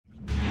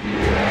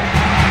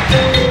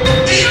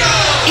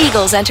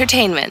Eagles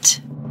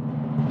Entertainment.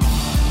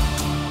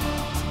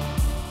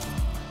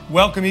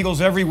 Welcome,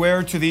 Eagles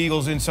everywhere, to the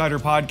Eagles Insider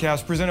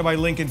Podcast presented by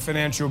Lincoln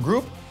Financial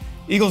Group.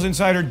 Eagles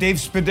Insider Dave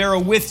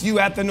Spadaro with you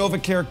at the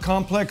NovaCare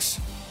Complex.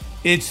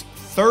 It's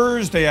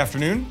Thursday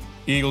afternoon.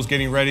 Eagles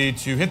getting ready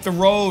to hit the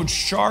road.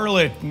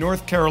 Charlotte,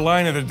 North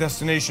Carolina, the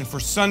destination for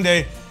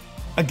Sunday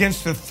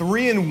against the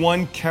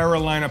 3-1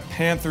 Carolina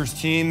Panthers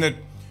team that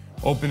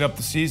opened up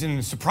the season in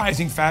a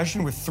surprising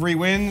fashion with 3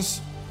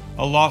 wins,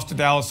 a loss to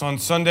Dallas on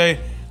Sunday,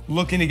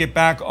 looking to get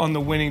back on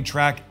the winning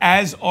track,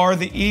 as are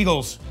the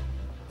Eagles,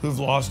 who've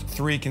lost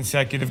 3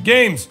 consecutive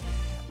games.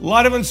 A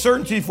lot of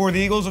uncertainty for the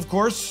Eagles, of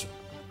course,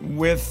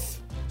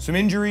 with some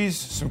injuries,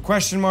 some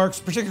question marks,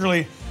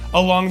 particularly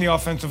along the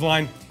offensive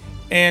line.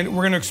 And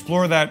we're going to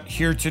explore that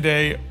here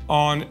today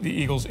on the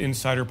Eagles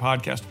Insider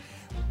Podcast.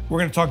 We're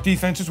going to talk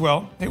defense as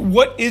well. Hey,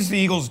 what is the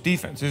Eagles'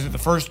 defense? Is it the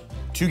first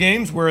 2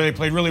 games where they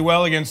played really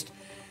well against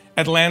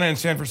Atlanta and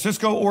San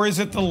Francisco, or is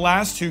it the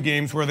last 2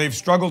 games where they've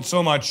struggled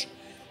so much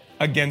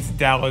against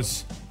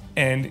Dallas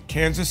and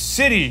Kansas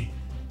City?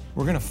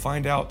 We're going to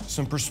find out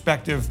some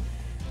perspective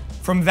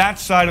from that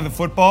side of the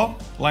football.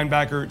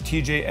 Linebacker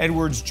TJ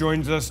Edwards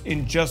joins us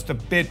in just a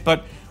bit,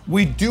 but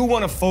we do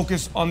want to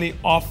focus on the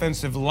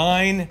offensive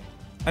line.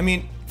 I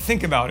mean,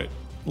 think about it.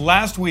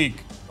 Last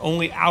week,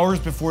 only hours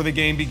before the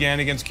game began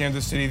against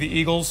Kansas City, the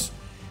Eagles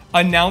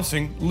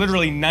announcing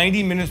literally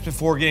 90 minutes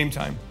before game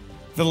time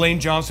that Lane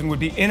Johnson would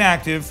be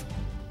inactive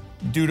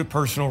due to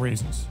personal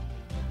reasons.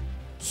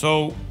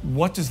 So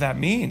what does that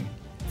mean?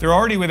 They're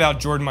already without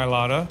Jordan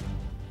Mailata.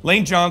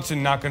 Lane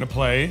Johnson not going to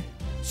play.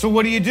 So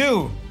what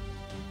do?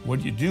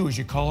 What you do is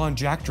you call on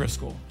Jack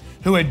Driscoll,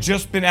 who had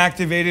just been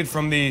activated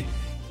from the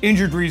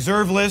injured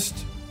reserve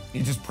list.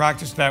 He just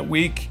practiced that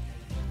week.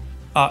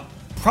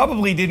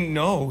 Probably didn't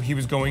know he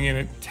was going in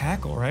at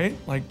tackle, right?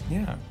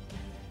 Yeah.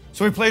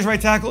 So he plays right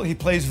tackle. He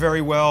plays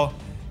very well.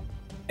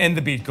 And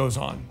the beat goes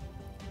on.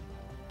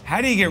 How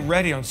do you get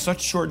ready on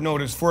such short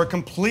notice for a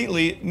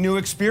completely new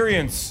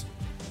experience?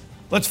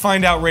 Let's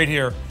find out right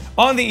here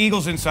on the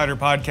Eagles Insider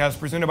Podcast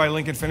presented by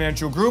Lincoln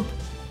Financial Group,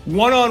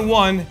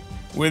 one-on-one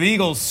with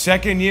Eagles'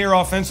 second-year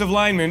offensive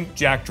lineman,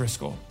 Jack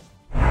Driscoll.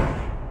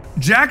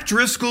 Jack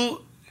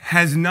Driscoll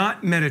has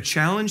not met a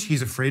challenge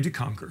he's afraid to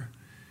conquer.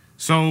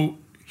 So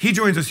he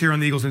joins us here on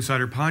the Eagles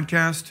Insider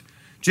Podcast.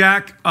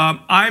 Jack,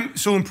 I'm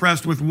so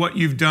impressed with what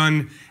you've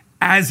done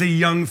as a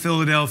young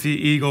Philadelphia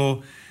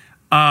Eagle.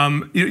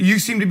 You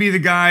seem to be the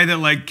guy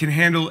that can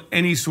handle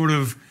any sort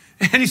of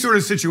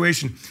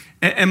situation.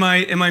 Am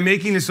I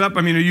making this up?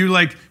 I mean, are you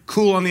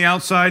cool on the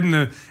outside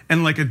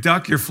and like a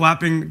duck, you're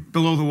flapping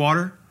below the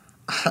water?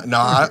 No,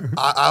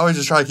 I always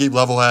just try to keep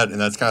level head,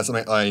 and that's kind of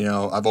something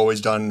I've always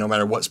done, no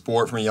matter what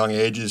sport from a young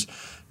age is,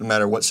 no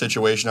matter what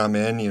situation I'm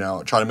in,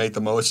 try to make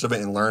the most of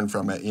it and learn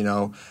from it,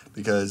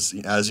 because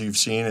as you've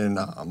seen and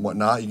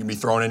whatnot, you can be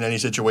thrown in any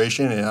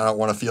situation, and I don't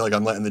want to feel like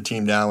I'm letting the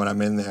team down when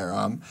I'm in there.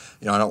 I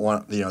don't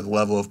want the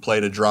level of play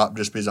to drop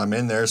just because I'm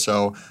in there,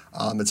 so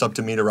it's up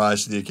to me to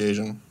rise to the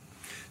occasion.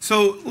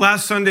 So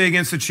last Sunday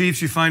against the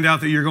Chiefs, you find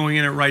out that you're going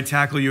in at right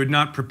tackle. You had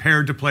not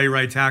prepared to play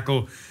right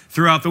tackle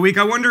throughout the week.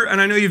 I wonder,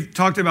 and I know you've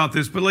talked about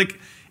this, but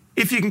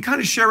if you can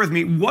kind of share with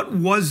me, what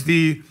was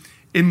the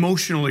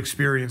emotional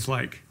experience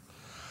like?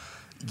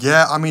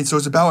 Yeah, so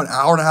it's about an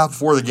hour and a half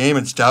before the game,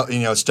 and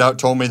Stout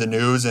told me the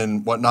news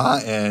and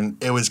whatnot,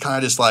 and it was kind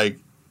of just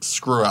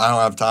screw it. I don't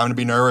have time to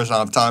be nervous. I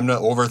don't have time to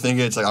overthink it.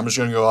 It's I'm just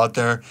going to go out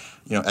there,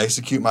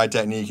 execute my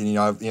technique. And,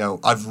 I've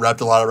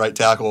repped a lot of right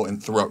tackle,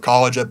 and throughout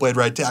college I played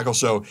right tackle.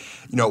 So,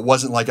 it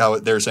wasn't like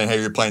they were saying, hey,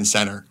 you're playing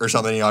center or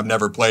something. I've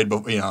never played,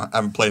 but, I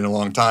haven't played in a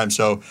long time.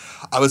 So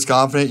I was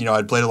confident.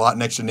 I'd played a lot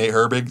next to Nate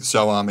Herbig.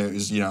 So it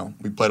was,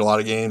 we played a lot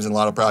of games and a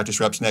lot of practice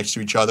reps next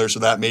to each other. So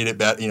that made it,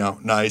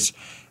 nice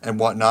and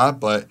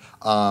whatnot. But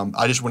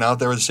I just went out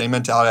there with the same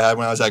mentality I had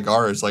when I was at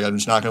guards. I'm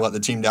just not going to let the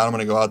team down. I'm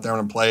going to go out there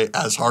and play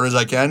as hard as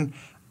I can.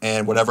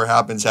 And whatever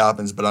happens,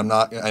 happens. But I'm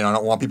not. I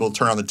don't want people to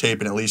turn on the tape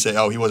and at least say,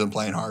 "Oh, he wasn't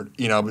playing hard."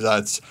 Because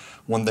that's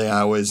one thing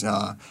I always,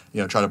 try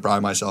to pride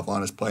myself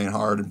on is playing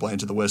hard and playing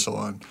to the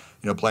whistle and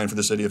playing for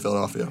the city of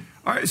Philadelphia.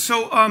 All right.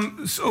 So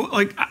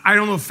I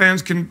don't know if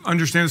fans can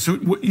understand this.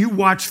 So you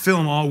watch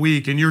film all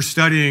week and you're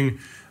studying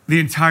the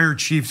entire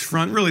Chiefs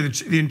front, really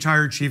the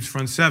entire Chiefs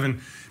front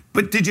seven.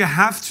 But did you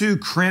have to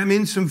cram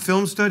in some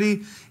film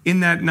study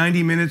in that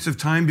 90 minutes of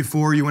time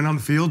before you went on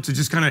the field to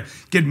just kind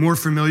of get more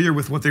familiar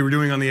with what they were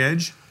doing on the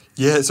edge?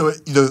 Yeah, so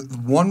the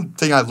one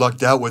thing I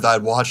lucked out with,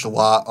 I'd watched a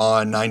lot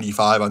on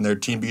 95 on their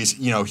team because,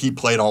 he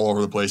played all over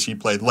the place. He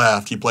played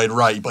left, he played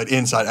right, he played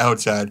inside,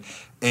 outside.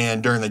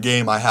 And during the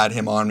game, I had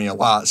him on me a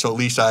lot. So at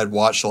least I had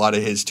watched a lot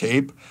of his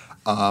tape.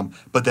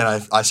 But then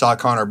I saw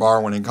Connor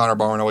Barwin, and Connor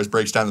Barwin always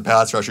breaks down the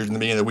pass rushers in the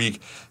beginning of the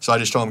week. So I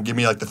just told him, give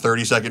me the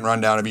 30-second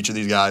rundown of each of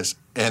these guys.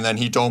 And then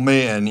he told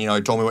me, and he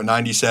told me what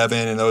 97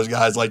 and those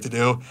guys like to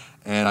do.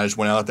 And I just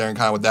went out there and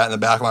kind of with that in the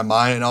back of my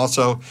mind. And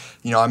also,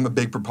 I'm a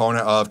big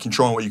proponent of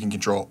controlling what you can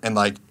control. And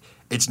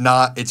it's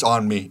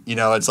on me.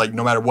 It's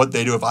no matter what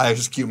they do, if I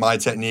execute my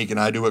technique and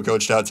I do what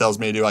Coach Stout tells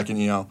me to do, I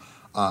can,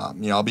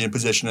 I'll be in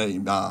position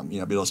to, be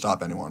able to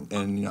stop anyone.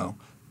 And,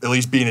 at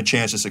least being a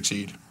chance to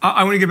succeed.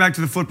 I want to get back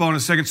to the football in a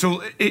second.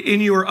 So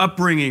in your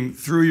upbringing,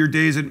 through your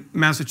days at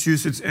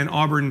Massachusetts and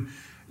Auburn,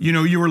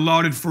 you were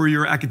lauded for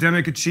your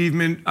academic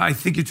achievement. I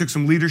think you took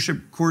some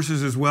leadership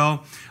courses as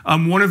well.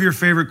 One of your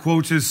favorite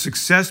quotes is,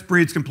 "Success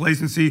breeds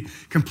complacency.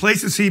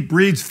 Complacency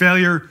breeds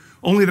failure.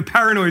 Only the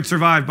paranoid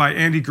survive," by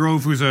Andy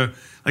Grove, who's a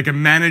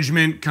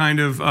management kind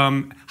of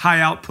high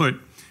output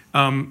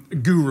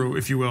guru,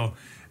 if you will.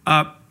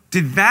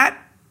 Did that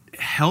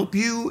help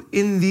you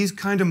in these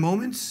kind of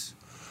moments?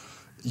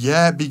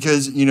 Yeah,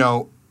 because,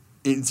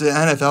 it's the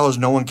NFL is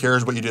no one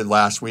cares what you did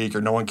last week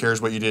or no one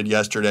cares what you did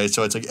yesterday.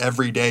 So it's like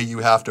every day you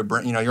have to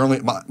bring, you're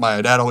only,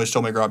 my dad always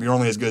told me growing up, you're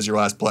only as good as your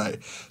last play.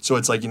 So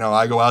it's like,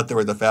 I go out there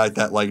with the fact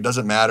that, like, it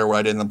doesn't matter what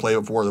I did in the play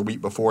before, the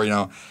week before,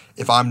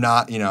 if I'm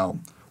not,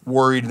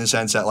 worried in the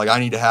sense that, like, I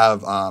need to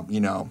have,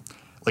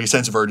 like a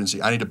sense of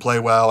urgency. I need to play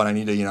well and I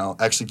need to,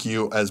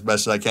 execute as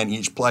best as I can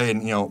each play.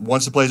 And,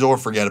 once the play's over,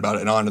 forget about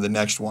it and on to the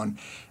next one.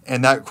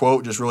 And that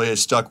quote just really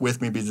has stuck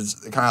with me because it's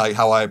kind of like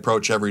how I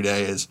approach every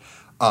day is,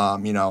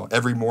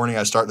 every morning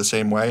I start the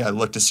same way. I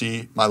look to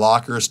see my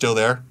locker is still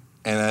there.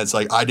 And then it's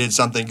like I did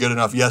something good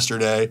enough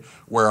yesterday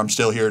where I'm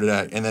still here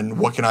today. And then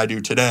what can I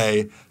do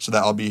today so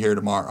that I'll be here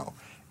tomorrow?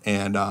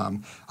 And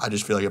I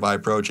just feel like if I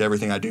approach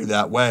everything I do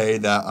that way,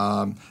 that,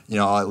 I'll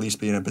at least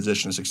be in a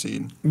position to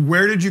succeed.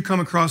 Where did you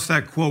come across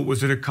that quote?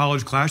 Was it a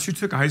college class you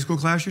took, a high school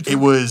class you took?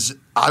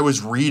 I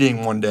was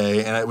reading one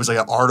day, and it was like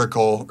an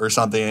article or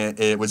something, and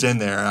it was in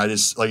there. And I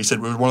just, like you said,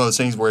 it was one of those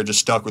things where it just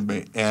stuck with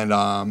me. And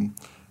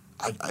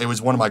it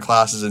was one of my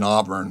classes in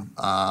Auburn.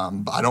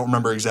 I don't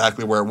remember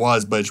exactly where it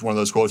was, but it's one of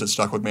those quotes that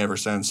stuck with me ever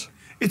since.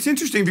 It's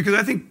interesting because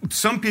I think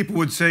some people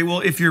would say,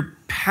 well, if you're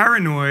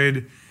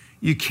paranoid,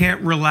 you can't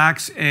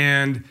relax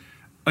and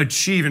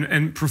achieve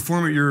and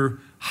perform at your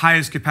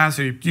highest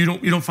capacity. You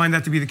don't find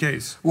that to be the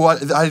case? Well,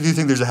 I do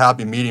think there's a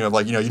happy medium of,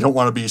 like, you don't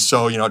want to be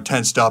so,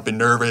 tensed up and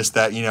nervous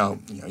that,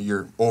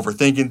 you're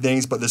overthinking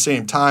things. But at the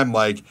same time,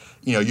 like,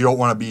 you don't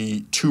want to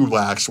be too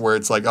lax where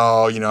it's like,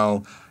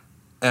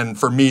 and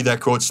for me, that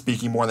quote's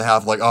speaking more than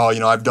half, like,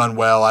 I've done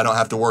well, I don't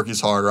have to work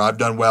as hard, or I've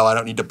done well, I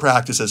don't need to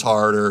practice as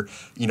hard, or,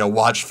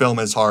 watch film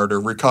as hard, or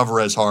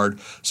recover as hard.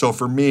 So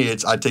for me,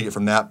 I take it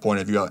from that point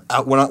of view.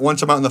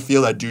 Once I'm out in the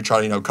field, I do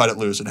try to, cut it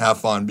loose and have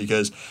fun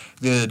because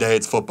at the end of the day,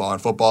 it's football, and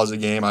football is a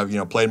game I've,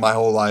 played my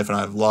whole life and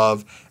I've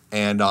loved.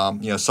 And,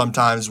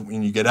 sometimes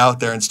when you get out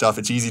there and stuff,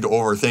 it's easy to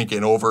overthink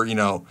it and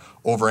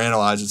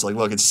overanalyze. It's like,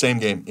 look, it's the same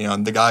game.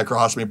 And the guy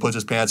across me puts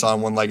his pants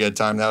on one leg at a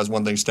time. That was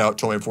one thing Stout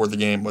told me before the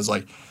game was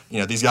like,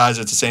 these guys,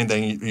 it's the same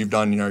thing you've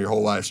done, your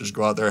whole life. So just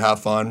go out there,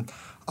 have fun.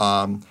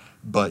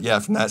 But yeah,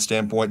 from that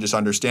standpoint, just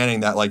understanding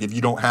that, like, if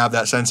you don't have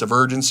that sense of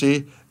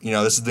urgency,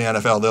 this is the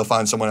NFL. They'll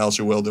find someone else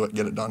who will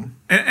get it done.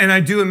 And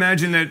I do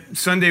imagine that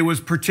Sunday was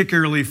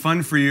particularly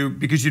fun for you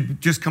because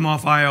you'd just come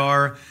off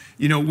IR.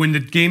 When the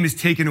game is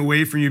taken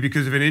away from you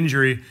because of an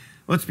injury,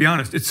 let's be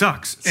honest, it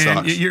sucks.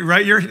 And you're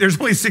right, there's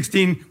only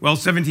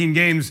 17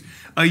 games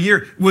a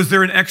year. Was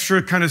there an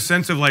extra kind of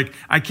sense of, like,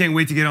 I can't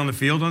wait to get on the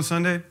field on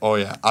Sunday? Oh,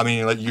 yeah. I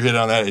mean, like, you hit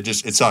on that.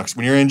 It sucks.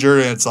 When you're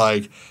injured and it's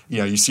like,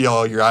 you see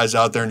all your eyes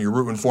out there and you're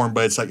rooting for them,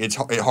 but it's like it's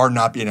hard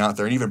not being out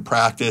there. And even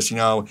practice,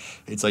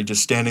 it's like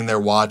just standing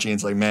there watching.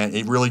 It's like, man,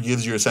 it really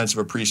gives you a sense of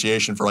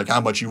appreciation for, like, how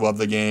much you love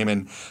the game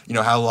and,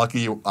 how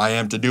lucky I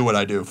am to do what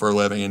I do for a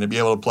living and to be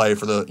able to play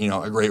for the,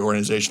 a great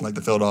organization like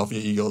the Philadelphia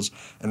Eagles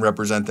and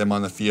represent them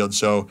on the field.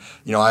 So,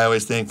 I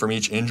always think from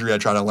each injury I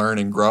try to learn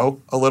and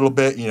grow a little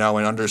bit, and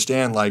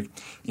understand, like,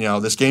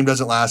 this game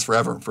doesn't last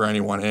forever for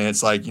anyone. And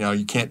it's like,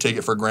 you can't take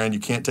it for granted. You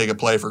can't take a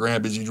play for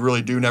granted because you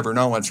really do never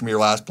know when it's from your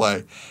last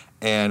play.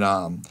 And,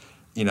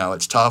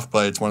 it's tough,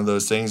 but it's one of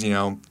those things,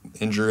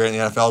 injury in the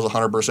NFL is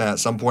 100%. At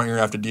some point you're going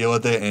to have to deal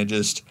with it and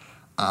just,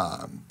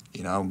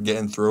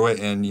 getting through it.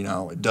 And,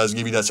 it does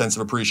give you that sense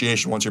of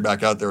appreciation once you're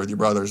back out there with your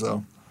brothers,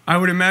 though. I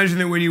would imagine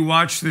that when you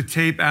watch the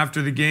tape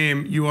after the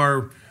game, you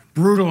are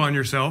brutal on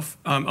yourself,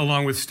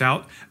 along with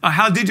Stout.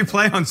 How did you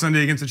play on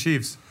Sunday against the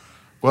Chiefs?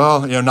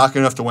 Well, not good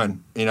enough to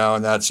win,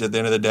 and that's at the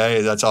end of the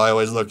day, that's how I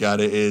always look at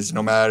it is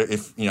no matter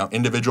if,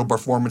 individual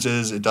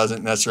performances, it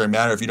doesn't necessarily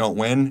matter if you don't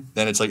win,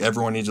 then it's like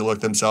everyone needs to look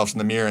themselves in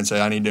the mirror and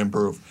say, I need to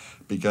improve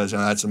because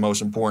that's the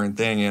most important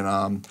thing.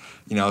 And,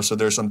 so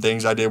there's some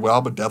things I did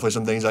well, but definitely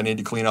some things I need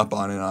to clean up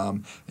on.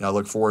 And, I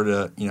look forward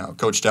to,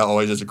 Coach Stout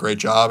always does a great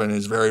job and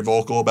is very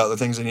vocal about the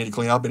things I need to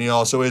clean up. And he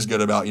also is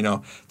good about,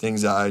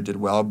 things that I did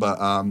well. But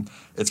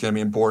it's going to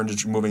be important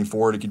just moving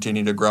forward to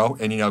continue to grow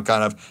and,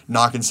 kind of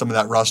knocking some of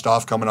that rust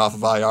off coming off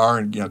of IR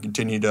and,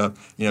 continue to,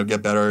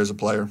 get better as a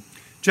player.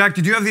 Jack,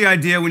 did you have the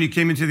idea when you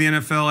came into the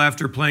NFL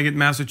after playing at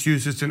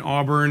Massachusetts and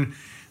Auburn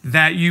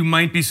that you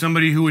might be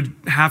somebody who would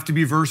have to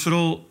be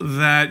versatile,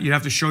 that you'd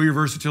have to show your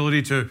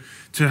versatility to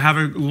to have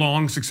a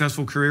long,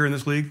 successful career in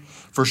this league?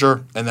 For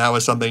sure. And that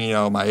was something,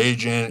 my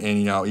agent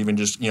and, even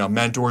just,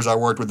 mentors I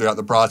worked with throughout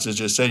the process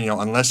just said,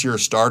 unless you're a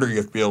starter, you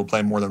have to be able to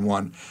play more than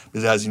one.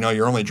 Because as you know,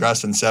 you're only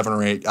dressed in 7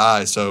 or 8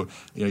 guys. So,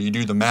 you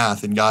do the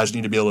math, and guys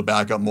need to be able to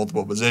back up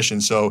multiple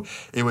positions. So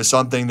it was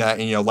something that,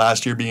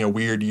 last year being a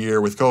weird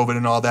year with COVID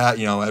and all that,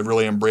 I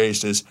really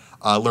embraced is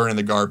learning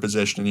the guard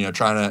position and,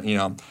 trying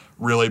to,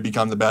 really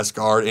become the best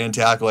guard and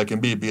tackle I can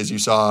be, because you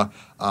saw,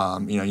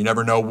 you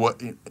never know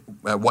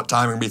at what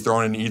time you're going to be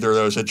thrown in either of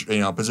those,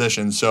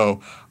 positions.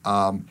 So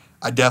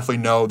I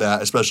definitely know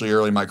that, especially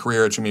early in my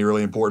career, it's going to be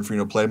really important for you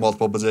to play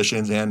multiple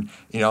positions, and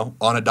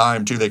on a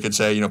dime too, they could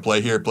say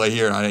play here,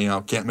 and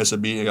I can't miss a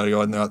beat. You got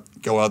to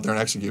go out there and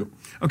execute.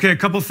 Okay, a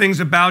couple things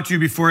about you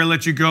before I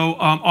let you go.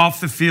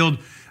 Off the field,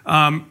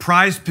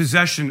 prized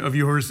possession of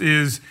yours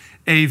is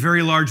a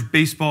very large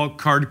baseball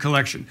card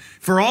collection.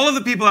 For all of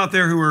the people out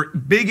there who are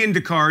big into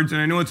cards, and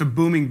I know it's a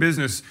booming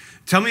business,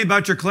 tell me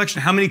about your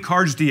collection. How many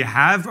cards do you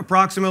have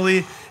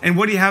approximately, and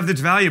what do you have that's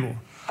valuable?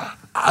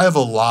 I have a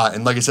lot,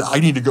 and like I said, I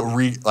need to go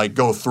through it,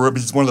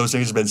 because it's one of those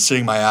things that's been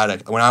sitting in my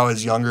attic. When I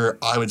was younger,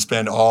 I would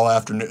spend all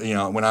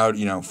afternoon, when I would,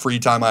 free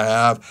time I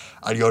have,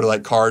 I'd go to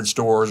card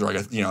stores or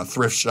a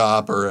thrift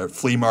shop or a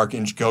flea market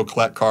and just go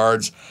collect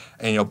cards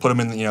and put them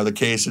in the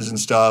cases and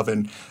stuff,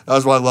 and that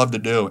was what I loved to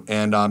do.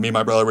 And me and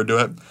my brother would do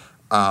it.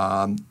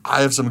 I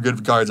have some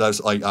good cards. I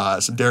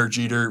have some Derek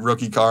Jeter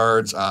rookie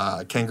cards,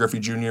 Ken Griffey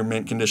Jr.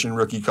 mint condition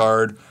rookie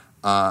card.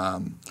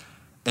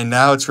 And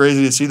now it's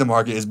crazy to see the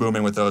market is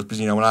booming with those,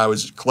 because, when I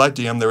was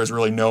collecting them, there was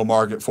really no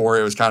market for it.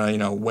 It was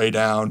kind of, way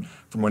down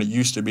from what it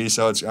used to be.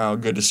 So it's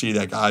good to see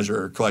that guys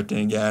are collecting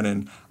again.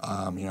 And,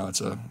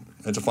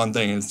 it's a fun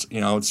thing.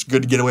 It's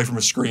good to get away from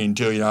a screen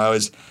too. I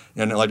always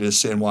didn't like to just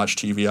sit and watch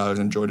TV. I always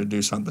enjoy to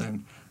do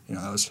something.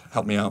 That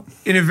helped me out.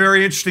 In a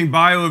very interesting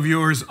bio of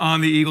yours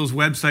on the Eagles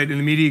website in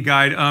the media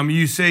guide,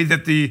 you say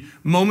that the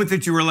moment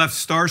that you were left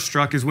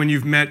starstruck is when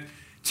you've met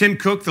Tim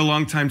Cook, the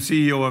longtime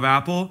CEO of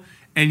Apple,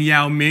 and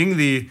Yao Ming,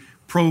 the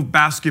Pro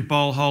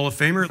Basketball Hall of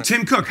Famer.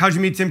 Tim Cook, how'd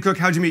you meet Tim Cook?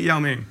 How'd you meet Yao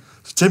Ming?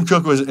 Tim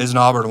Cook is an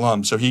Auburn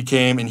alum, so he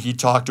came and he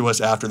talked to us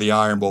after the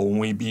Iron Bowl when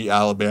we beat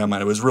Alabama,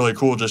 and it was really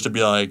cool just to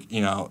be like,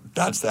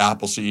 that's the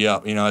Apple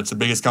CEO. It's the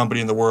biggest company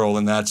in the world,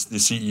 and that's the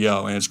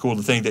CEO, and it's cool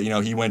to think that,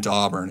 he went to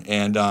Auburn,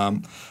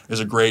 and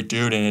is a great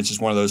dude, and it's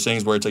just one of those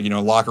things where it's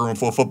locker room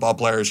full of football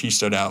players, he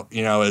stood out,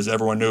 as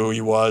everyone knew who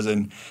he was,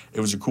 and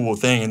it was a cool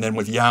thing. And then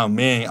with Yao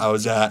Ming, I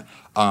was at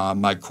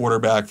my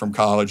quarterback from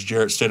college,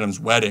 Jarrett Stidham's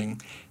wedding,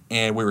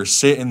 and we were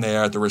sitting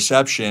there at the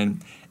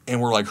reception, and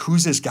we're like,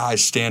 who's this guy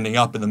standing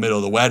up in the middle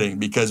of the wedding?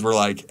 Because we're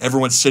like,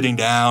 everyone's sitting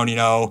down,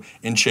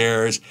 in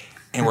chairs.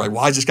 And we're like,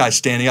 why is this guy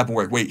standing up? And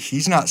we're like, wait,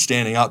 he's not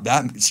standing up.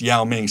 That's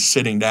Yao Ming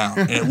sitting down.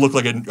 And it looked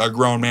like a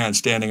grown man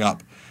standing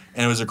up.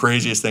 And it was the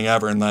craziest thing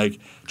ever. And,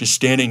 just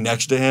standing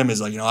next to him is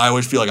I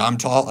always feel like I'm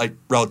tall,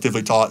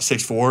 relatively tall at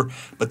 6'4",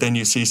 but then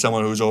you see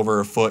someone who's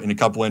over a foot and a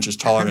couple inches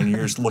taller, and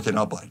you're just looking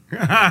up like,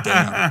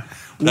 damn.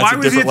 Why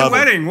was he at the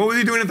wedding? What was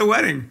he doing at the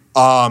wedding?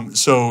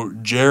 So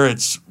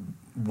Jarrett's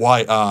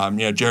wife,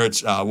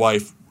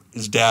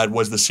 his dad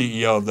was the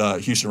CEO of the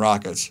Houston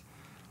Rockets.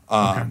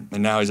 And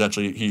now he's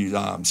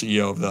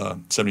CEO of the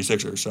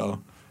 76ers.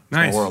 So,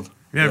 nice. Small world.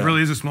 Yeah, it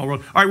really is a small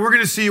world. All right, we're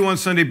going to see you on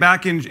Sunday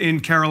back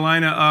in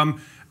Carolina.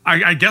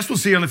 I guess we'll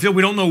see you on the field.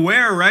 We don't know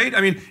where, right?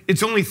 I mean,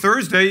 it's only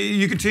Thursday.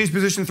 You could change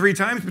position 3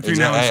 times between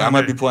now and Sunday. I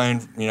might be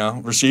playing,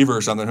 receiver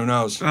or something. Who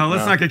knows?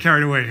 Let's not get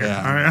carried away here.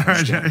 Yeah, all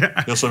right.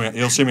 Yeah.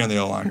 You'll see me on the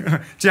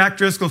O-line. Jack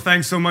Driscoll,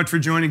 thanks so much for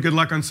joining. Good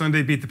luck on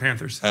Sunday. Beat the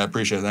Panthers. I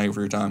appreciate it. Thank you for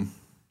your time.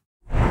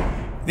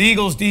 The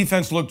Eagles'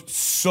 defense looked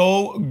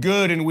so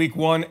good in Week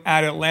 1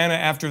 at Atlanta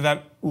after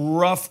that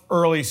rough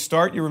early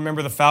start. You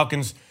remember the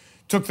Falcons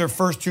took their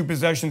first 2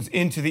 possessions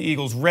into the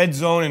Eagles' red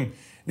zone, and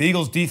the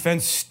Eagles'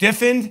 defense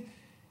stiffened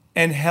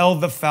and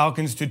held the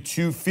Falcons to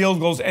 2 field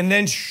goals and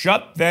then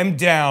shut them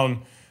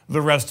down the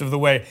rest of the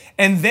way.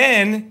 And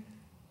then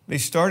they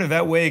started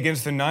that way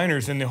against the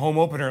Niners in the home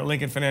opener at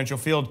Lincoln Financial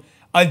Field,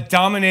 a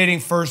dominating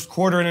first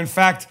quarter. And in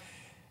fact,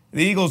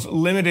 the Eagles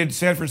limited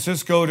San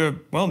Francisco to,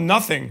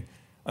 nothing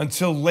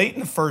until late in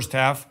the first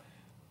half.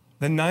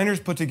 The Niners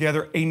put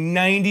together a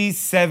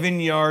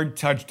 97-yard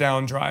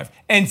touchdown drive.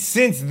 And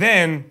since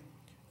then,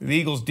 the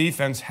Eagles'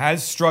 defense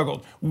has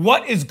struggled.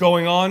 What is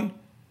going on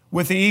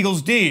with the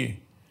Eagles' D?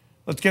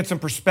 Let's get some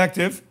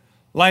perspective.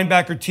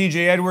 Linebacker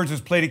TJ Edwards has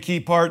played a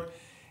key part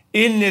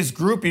in this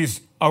group.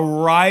 He's a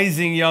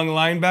rising young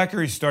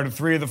linebacker. He started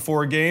 3 of the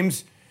 4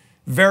 games.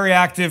 Very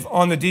active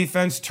on the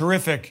defense,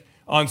 terrific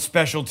on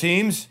special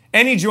teams.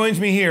 And he joins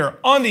me here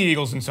on the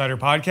Eagles Insider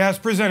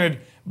Podcast, presented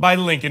by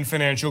Lincoln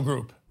Financial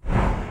Group.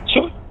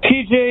 So,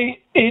 TJ,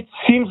 it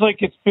seems like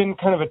it's been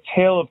kind of a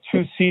tale of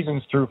 2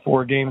 seasons through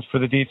 4 games for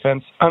the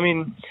defense. I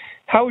mean,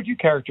 how would you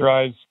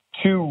characterize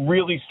 2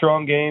 really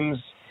strong games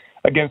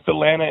against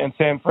Atlanta and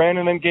San Fran,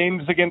 and then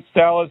games against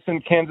Dallas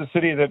and Kansas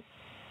City that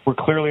were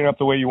clearly not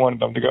the way you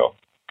wanted them to go?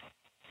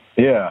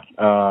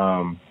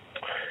 I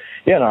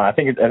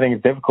think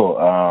it's difficult.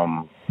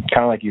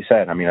 Kind of like you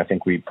said. I mean, I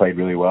think we played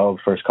really well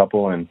the first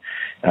couple, and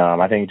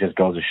I think it just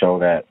goes to show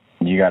that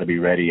you got to be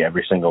ready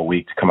every single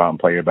week to come out and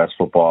play your best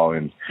football.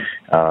 And,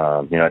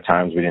 at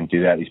times we didn't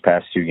do that these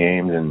past 2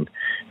 games. And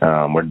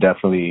we're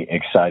definitely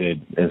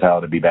excited as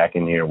hell to be back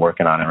in here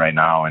working on it right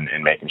now and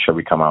making sure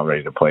we come out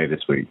ready to play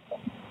this week.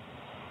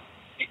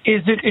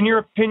 Is it, in your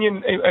opinion,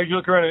 as you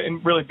look around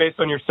and really based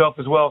on yourself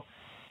as well,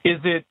 is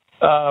it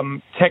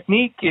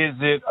technique? Is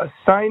it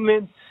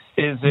assignments?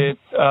 Is it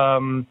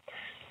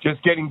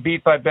just getting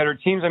beat by better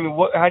teams? I mean,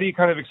 how do you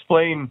kind of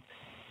explain?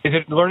 Is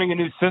it learning a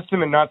new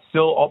system and not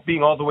still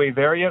being all the way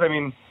there yet? I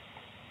mean,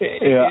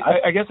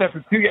 I guess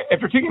after two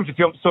games you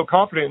feel so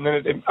confident,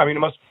 and then it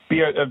must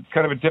be a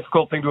kind of a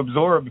difficult thing to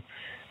absorb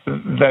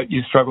that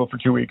you struggle for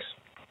 2 weeks.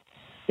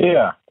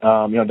 Yeah,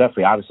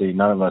 definitely. Obviously,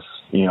 none of us,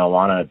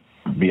 want to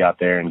be out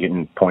there and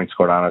getting points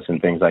scored on us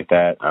and things like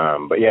that.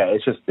 But yeah,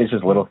 it's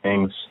just little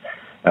things,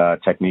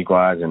 technique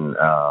wise and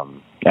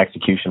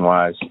execution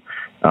wise,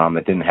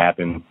 that didn't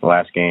happen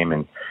last game.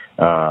 And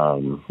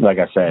like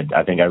I said,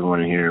 I think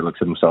everyone in here looks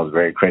at themselves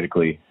very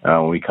critically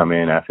when we come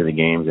in after the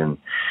games and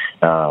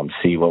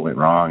see what went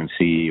wrong and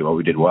see what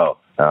we did well.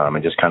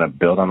 And just kind of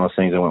build on those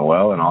things that went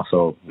well and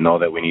also know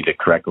that we need to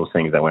correct those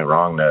things that went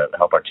wrong to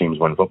help our teams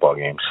win football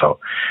games. So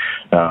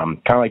kind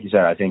of like you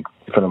said, I think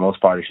for the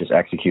most part it's just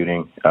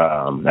executing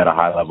at a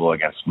high level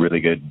against really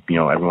good,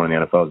 everyone in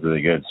the NFL is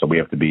really good. So we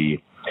have to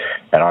be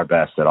at our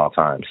best at all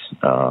times.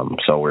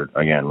 So we're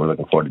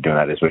looking forward to doing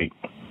that this week.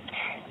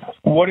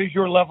 What is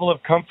your level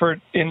of comfort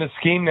in the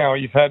scheme now?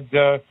 You've had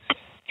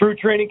through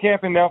training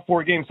camp and now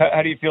 4 games.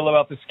 How do you feel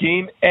about the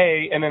scheme,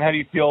 and then how do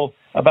you feel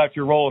about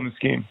your role in the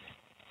scheme?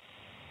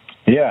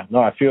 Yeah, no,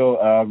 I feel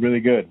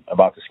really good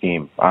about the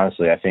scheme.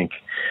 Honestly, I think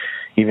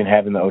even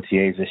having the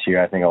OTAs this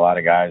year, I think a lot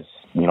of guys,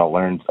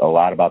 learned a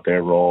lot about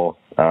their role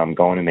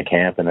going into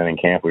camp. And then in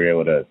camp, we were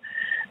able to,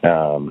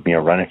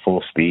 run at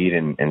full speed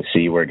and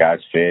see where guys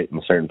fit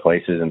in certain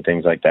places and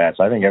things like that.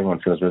 So I think everyone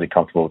feels really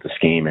comfortable with the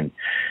scheme. And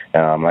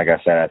like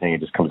I said, I think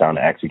it just comes down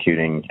to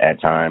executing at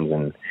times.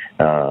 And,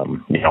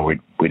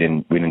 we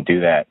didn't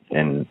do that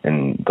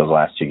in those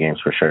last 2 games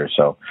for sure.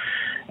 So,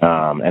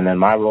 and then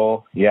my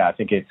role, I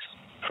think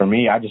for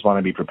me, I just want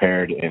to be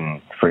prepared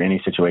for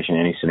any situation,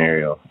 any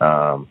scenario.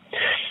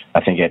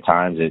 I think at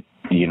times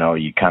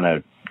you kind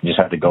of just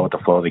have to go with the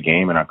flow of the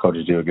game, and our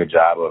coaches do a good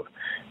job of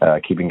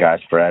keeping guys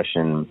fresh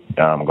and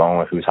going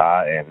with who's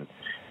hot, and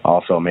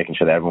also making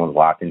sure that everyone's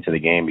locked into the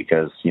game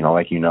because,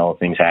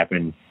 things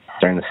happen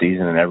during the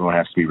season and everyone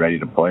has to be ready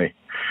to play.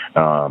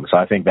 So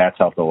I think that's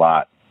helped a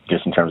lot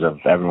just in terms of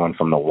everyone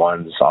from the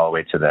ones all the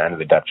way to the end of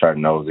the depth chart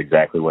knows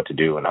exactly what to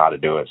do and how to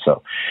do it.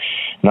 So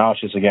now it's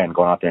just, again,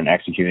 going out there and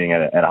executing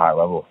at a high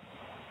level.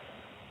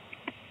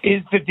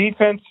 Is the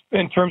defense,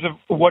 in terms of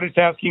what it's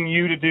asking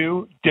you to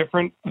do,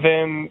 different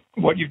than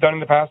what you've done in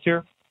the past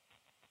year?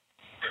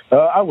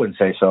 I wouldn't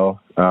say so.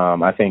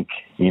 I think,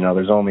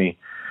 there's only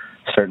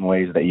certain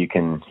ways that you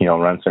can,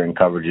 run certain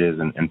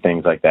coverages and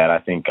things like that. I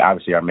think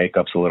obviously our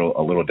makeup's a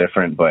little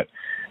different, but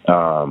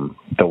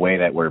the way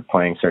that we're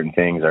playing certain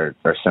things are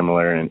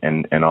similar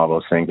and all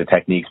those things. The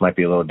techniques might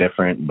be a little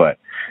different, but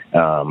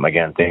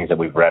again, things that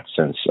we've repped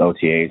since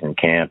OTAs and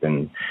camp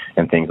and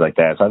things like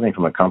that. So I think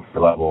from a comfort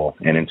level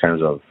and in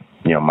terms of,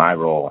 my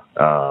role,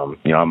 I'm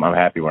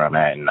happy where I'm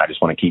at, and I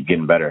just want to keep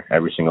getting better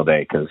every single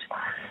day because,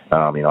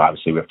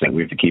 obviously we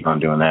have to keep on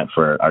doing that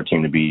for our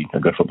team to be a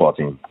good football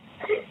team.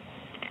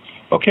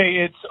 Okay,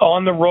 it's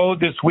on the road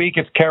this week.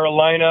 It's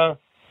Carolina.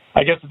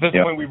 I guess at this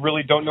point we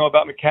really don't know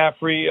about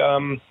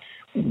McCaffrey.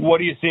 What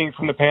are you seeing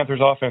from the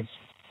Panthers offense?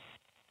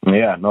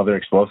 Yeah, no, they're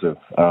explosive.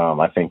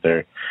 I think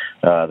they're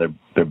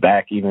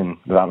back even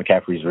without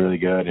McCaffrey is really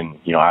good, and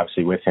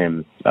obviously with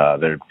him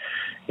they're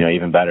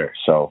even better.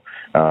 So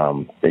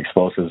the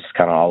explosives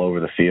kind of all over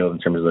the field in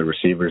terms of the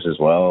receivers as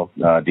well.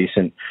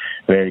 Decent,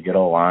 very good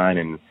O-line,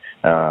 and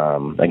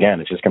again,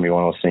 it's just going to be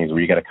one of those things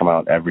where you got to come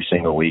out every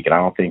single week. And I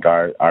don't think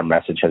our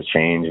message has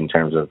changed in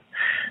terms of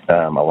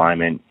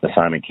alignment,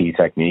 assignment, key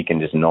technique, and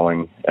just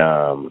knowing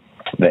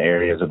the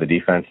areas of the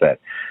defense that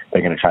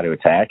they're going to try to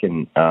attack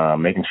and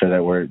making sure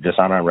that we're just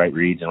on our right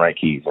reads and right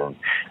keys. And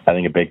I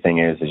think a big thing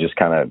is just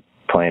kind of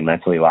playing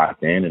mentally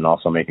locked in and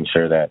also making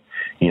sure that,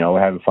 we're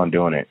having fun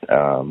doing it.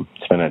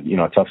 It's been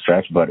a tough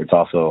stretch, but it's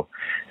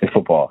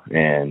football,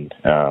 and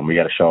we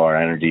got to show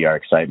our energy, our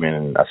excitement.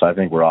 And so I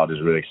think we're all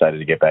just really excited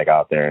to get back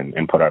out there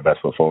and put our best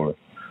foot forward.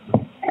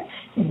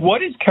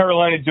 What is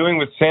Carolina doing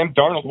with Sam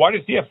Darnold? Why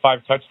does he have 5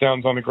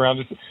 touchdowns on the ground?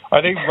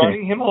 Are they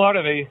running him a lot?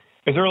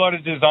 Is there a lot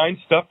of design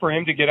stuff for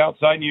him to get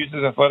outside and use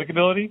his athletic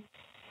ability?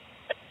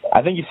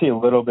 I think you see a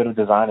little bit of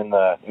design in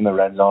the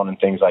red zone and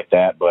things like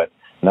that, but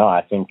no,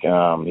 I think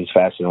he's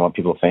faster than what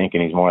people think,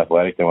 and he's more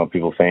athletic than what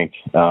people think.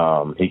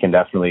 He can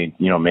definitely,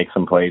 make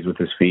some plays with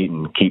his feet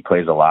and keep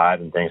plays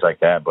alive and things like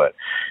that. But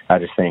I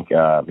just think, he's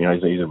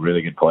a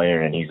really good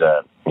player, and he's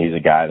a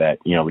guy that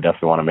we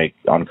definitely want to make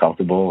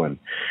uncomfortable, and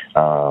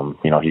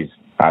he's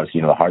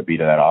obviously the heartbeat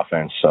of that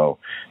offense. So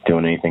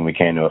doing anything we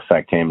can to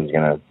affect him is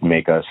going to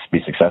make us be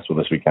successful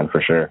this weekend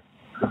for sure.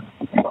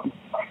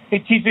 Hey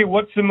TJ,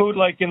 what's the mood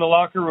like in the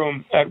locker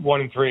room at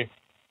 1-3?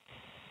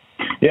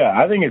 Yeah,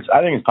 I think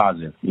it's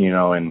positive,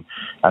 and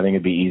I think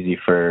it'd be easy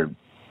for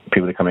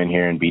people to come in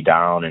here and be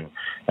down and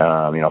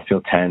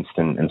feel tensed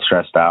and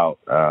stressed out.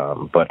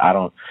 But I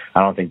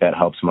don't think that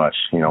helps much,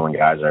 when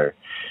guys are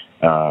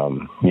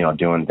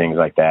doing things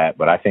like that.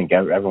 But I think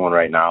everyone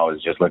right now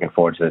is just looking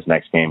forward to this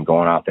next game,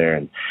 going out there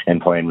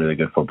and playing really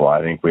good football.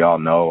 I think we all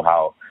know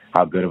how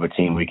good of a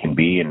team we can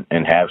be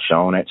and have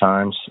shown at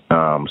times.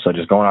 So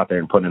just going out there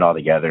and putting it all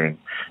together and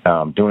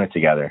doing it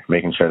together,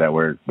 making sure that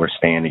we're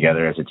staying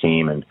together as a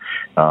team and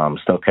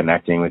still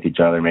connecting with each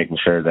other, making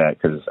sure that,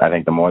 because I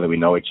think the more that we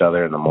know each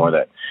other and the more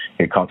that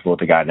you're comfortable with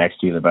the guy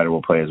next to you, the better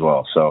we'll play as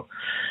well. So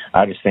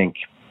I just think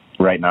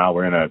right now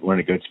we're in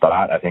a good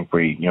spot. I think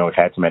we've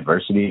had some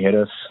adversity hit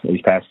us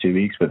these past 2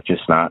 weeks with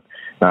just not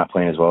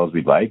playing as well as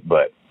we'd like.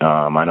 But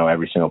I know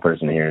every single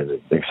person here is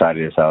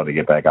excited as hell to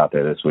get back out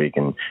there this week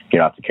and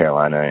get out to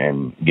Carolina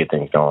and get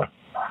things going.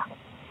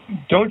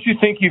 Don't you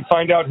think you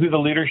find out who the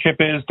leadership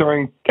is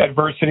during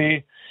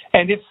adversity?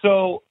 And if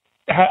so,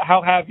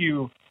 how have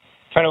you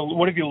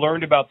what have you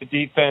learned about the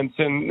defense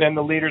and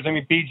the leaders? I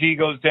mean, BG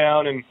goes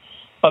down and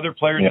other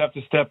players have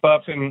to step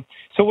up. And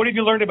so what have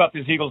you learned about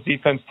this Eagles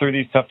defense through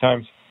these tough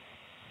times?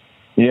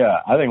 Yeah,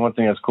 I think one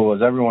thing that's cool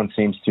is everyone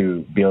seems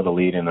to be able to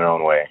lead in their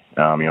own way.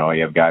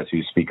 You have guys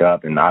who speak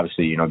up, and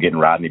obviously, getting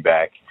Rodney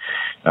back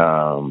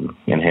and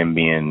him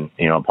being,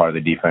 part of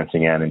the defense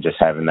again and just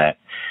having that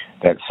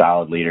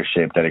solid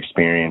leadership, that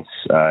experience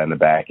in the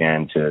back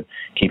end to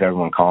keep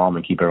everyone calm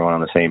and keep everyone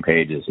on the same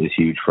page is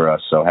huge for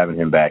us. So having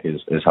him back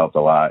has helped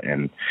a lot.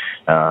 And,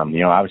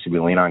 obviously we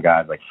lean on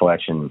guys like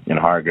Fletch and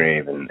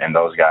Hargrave and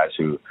those guys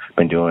who've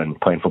been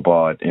playing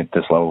football at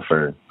this level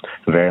for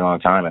a very long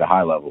time at a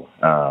high level.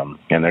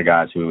 And they're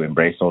guys who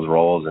embrace those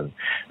roles and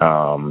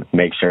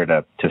make sure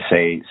to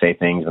say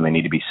things when they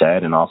need to be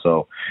said and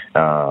also,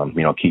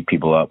 keep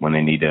people up when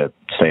they need to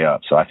stay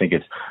up. So I think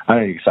it's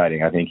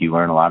exciting. I think you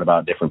learn a lot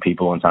about different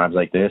people in times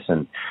like this.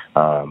 And,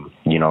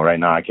 right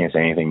now I can't say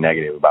anything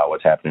negative about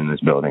what's happening in this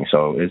building.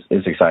 So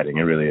it's exciting.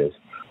 It really is.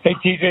 Hey,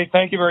 TJ,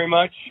 thank you very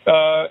much.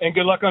 And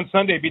good luck on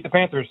Sunday. Beat the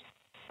Panthers.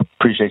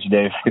 Appreciate you,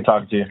 Dave. Good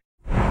talking to you.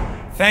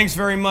 Thanks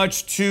very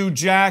much to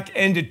Jack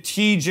and to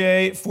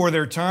TJ for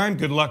their time.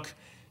 Good luck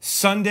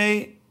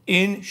Sunday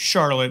in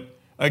Charlotte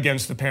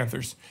against the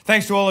Panthers.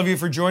 Thanks to all of you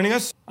for joining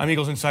us. I'm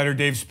Eagles Insider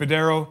Dave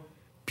Spadaro.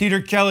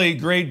 Peter Kelly,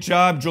 great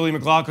job. Julie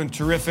McLaughlin,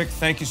 terrific.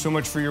 Thank you so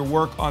much for your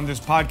work on this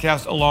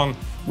podcast, along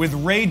with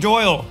Ray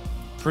Doyle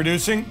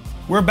producing.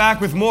 We're back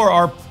with more.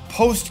 Our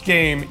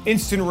post-game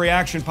instant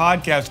reaction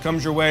podcast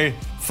comes your way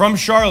from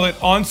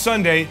Charlotte on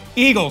Sunday.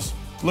 Eagles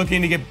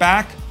looking to get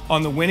back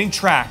on the winning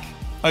track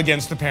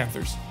against the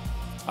Panthers.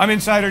 I'm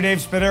Insider Dave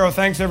Spadaro.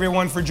 Thanks,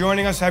 everyone, for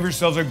joining us. Have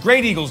yourselves a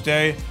great Eagles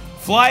day.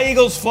 Fly,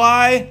 Eagles,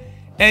 fly,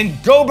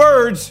 and go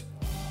Birds.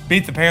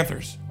 Beat the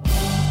Panthers.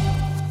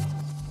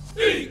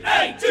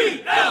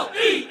 E-A-G-L-E-S,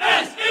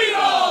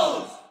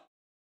 Eagles!